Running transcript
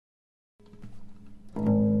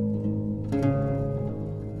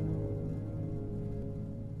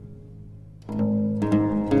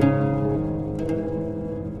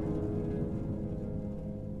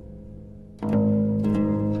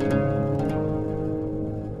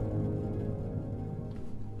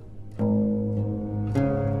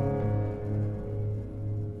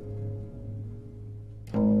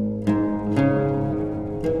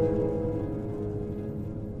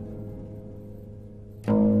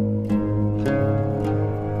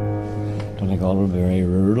Donegal, very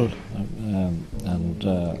rural, and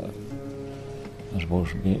I suppose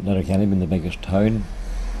Letterkenny being the biggest town,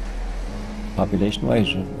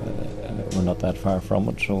 population-wise, we're not that far from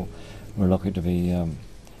it, so we're lucky to be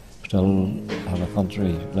still have a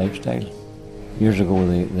country lifestyle. Years ago,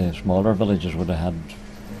 the smaller villages would have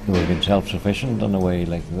been self-sufficient in a way,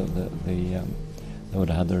 like they would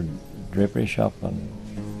have had their drapery shop and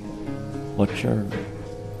butcher,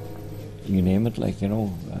 you name it, like, you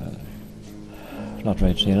know. It's not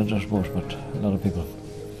right saying it, I suppose, but a lot of people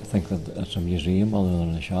think that it's a museum other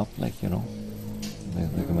than a shop, like, you know.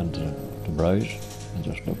 They come in to browse and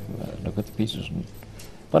just look at the pieces.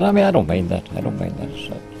 But I mean, I don't mind that. It gives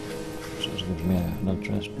me an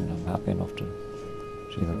interest, and I'm happy enough to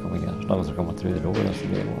see them coming in. As long as they're coming through the door, that's the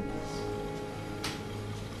main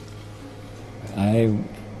one.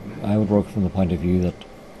 I would work from the point of view that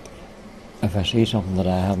if I see something that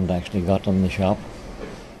I haven't actually got in the shop,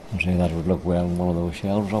 and say that would look well on one of those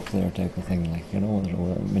shelves up there, type of thing, like, you know. I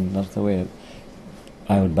mean, that's the way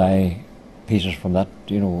I would buy pieces from that,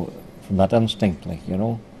 you know, from that instinct, like, you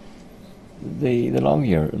know. The longer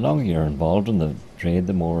you're involved in the trade,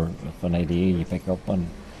 the more of an idea you pick up on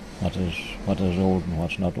what is old and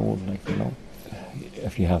what's not old, like, you know.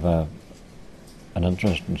 If you have an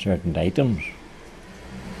interest in certain items,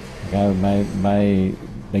 like my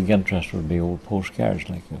big interest would be old postcards,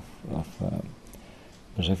 like of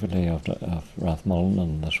specifically of Rathmullen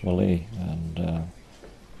and the Swilly and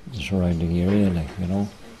the surrounding area, like, you know.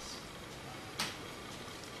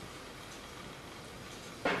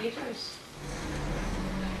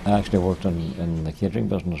 I actually worked in the catering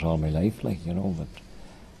business all my life, like, you know, but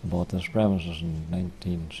I bought this premises in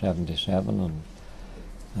 1977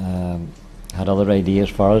 and had other ideas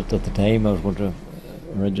for it at the time.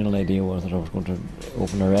 Original idea was that I was going to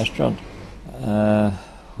open a restaurant,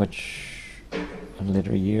 which in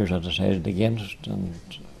later years I decided against and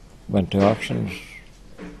went to auctions,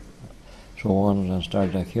 so on, and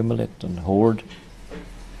started to accumulate and hoard,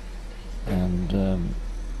 and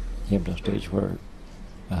came to a stage where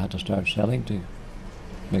I had to start selling to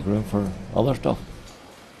make room for other stuff.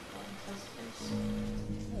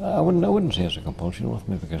 I wouldn't say it's a compulsion with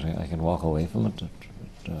me, because I can walk away from it.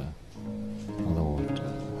 Although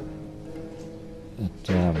it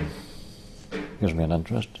gives me an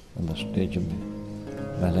interest in the stage of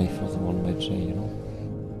my life, as one might say, you know.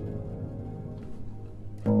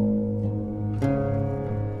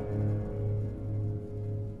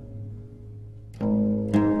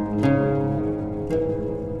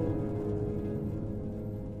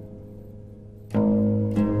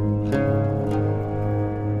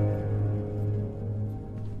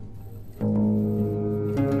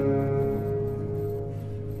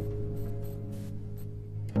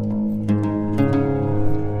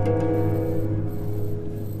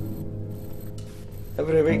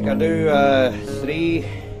 Every week I do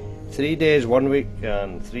three days one week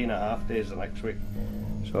and 3.5 days the next week.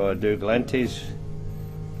 So I do Glenties,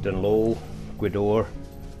 Dunlow, Gweedore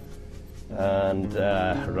and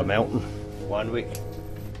Ramelton 1 week.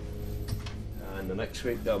 And the next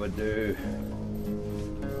week I would do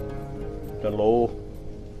Dunlow,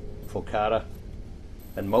 Focara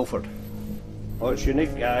and Mulford. Oh, it's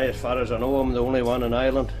unique, as far as I know I'm the only one in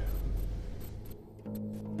Ireland.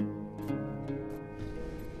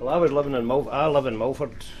 Well, I was living in I live in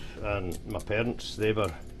Mulford, and my parents, they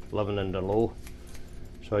were living in Donegal,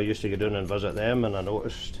 so I used to go down and visit them, and I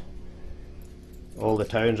noticed all the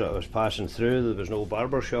towns that I was passing through, there was no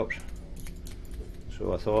barber shops.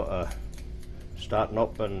 So I thought of starting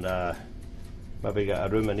up and maybe get a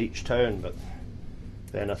room in each town, but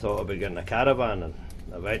then I thought I'd be getting a caravan, and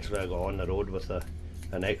eventually I got on the road with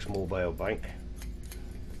an ex-mobile bank,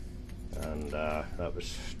 and that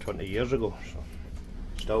was 20 years ago. So.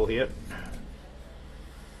 Still here.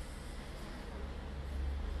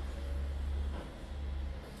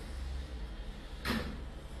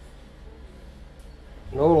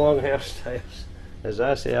 No long hairstyles. As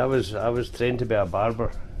I say, I was trained to be a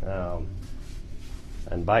barber,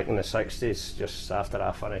 and back in the 60s, just after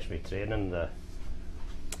I finished my training, the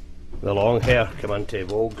long hair came into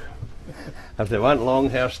vogue. If they want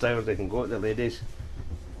long hairstyles, they can go to the ladies.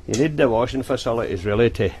 You need the washing facilities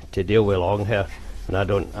really to deal with long hair. And I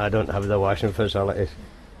don't have the washing facilities.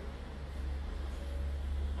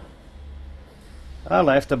 I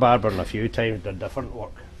left the barbering a few times, did different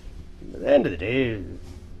work. At the end of the day,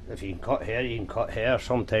 if you can cut hair, you can cut hair.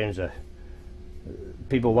 Sometimes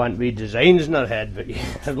people want wee designs in their head, but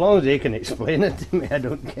as long as they can explain it to me, I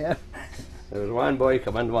don't care. There was one boy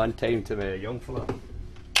come in one time to me, a young fella.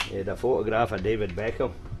 He had a photograph of David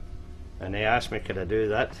Beckham, and he asked me could I do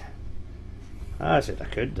that. I said I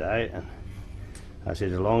could, aye. I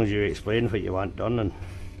said, as long as you explain what you want done. And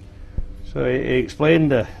so he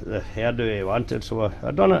explained the hairdo he wanted, so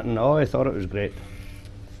I done it, and I thought it was great.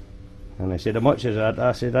 And I said, how much is that?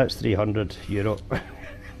 I said, that's €300.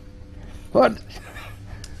 What?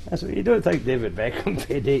 I said, you don't think David Beckham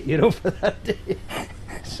paid €8 for that day?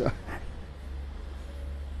 So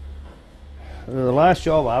the last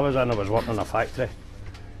job I was in, I was working in a factory,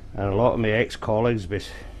 and a lot of my ex-colleagues be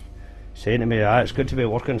saying to me, it's good to be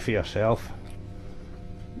working for yourself.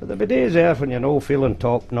 But there'll be days there when you're not feeling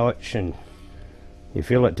top notch and you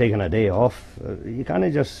feel like taking a day off. You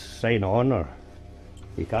can't just sign on, or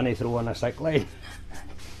you can't throw on a sick line.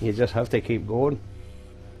 You just have to keep going.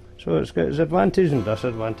 So it's got its advantages and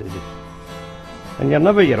disadvantages. And you're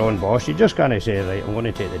never your own boss. You just can't say, right, I'm going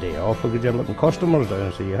to take the day off, because you're letting customers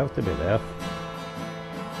down, so you have to be there.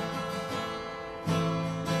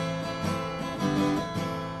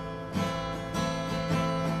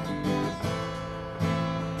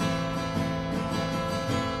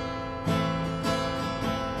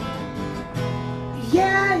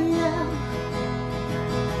 Yeah, yeah.